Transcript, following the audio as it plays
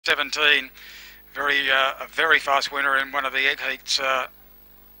17. A very fast winner in one of the egg heats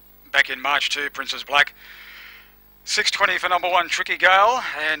back in March too, Princess Black. 6.20 for number 1, Tricky Gale,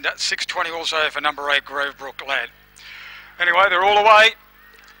 and 6.20 also for number 8, Grovebrook Lad. Anyway, they're all away,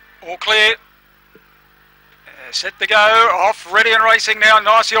 all clear. Set to go, off, ready and racing now.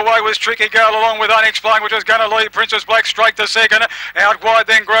 Nicely away was Tricky Gale along with Unexplained, which is going to lead Princess Black straight to second. Out wide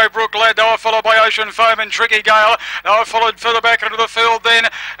then Grovebrook Lad. They were followed by Ocean Foam and Tricky Gale. They were followed further back into the field then.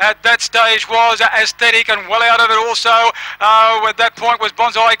 At that stage was Aesthetic, and well out of it also at that point was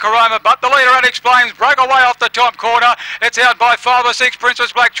Bonsai Karoma. But the leader Unexplained broke away off the top corner. It's out by 5 or 6.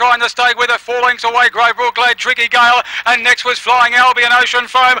 Princess Black trying to stay with her. 4 lengths away Grovebrook Lad, Tricky Gale, and next was Flying Albion, Ocean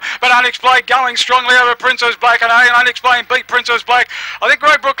Foam. But Unexplained going strongly over Princess Black, and Unexplained beat Princess Black. I think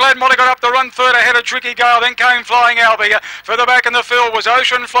Grovebrook Lad might have got up the run third ahead of Tricky Gale. Then came Flying Albion. Further back in the field was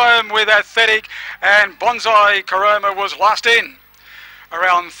Ocean Foam with Aesthetic, and Bonsai Karoma was last in.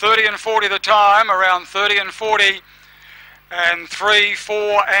 Around 30 and 40 the time, around 30 and 40. And 3,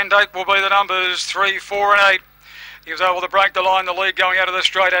 4 and 8 will be the numbers, 3, 4 and 8. He was able to break the line, the lead going out of the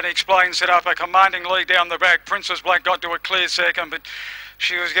straight, and Unexplained set up a commanding lead down the back. Princess Black got to a clear second, but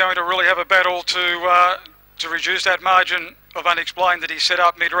she was going to really have a battle to reduce that margin of Unexplained that he set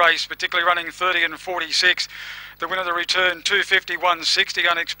up mid-race, particularly running 30 and 46. The winner of the return, 251.60,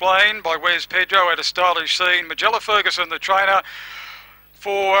 Unexplained by Wes Pedro at a stylish scene. Magella Ferguson, the trainer,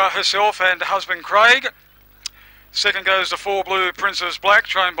 for herself and husband Craig. Second goes the 4 Blue Princess Black,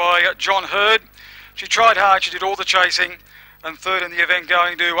 trained by John Hurd. She tried hard, she did all the chasing. And third in the event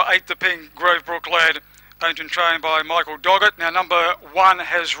going to 8 the Pink, Grovebrook Lad, owned and trained by Michael Doggett. Now number 1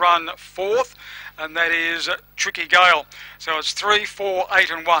 has run 4th, and that is Tricky Gale. So it's 3, 4, 8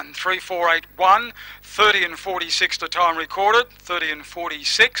 and 1. 3, 4, 8, 1. 30 and 46 the time recorded. 30 and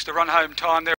 46 the run home time there.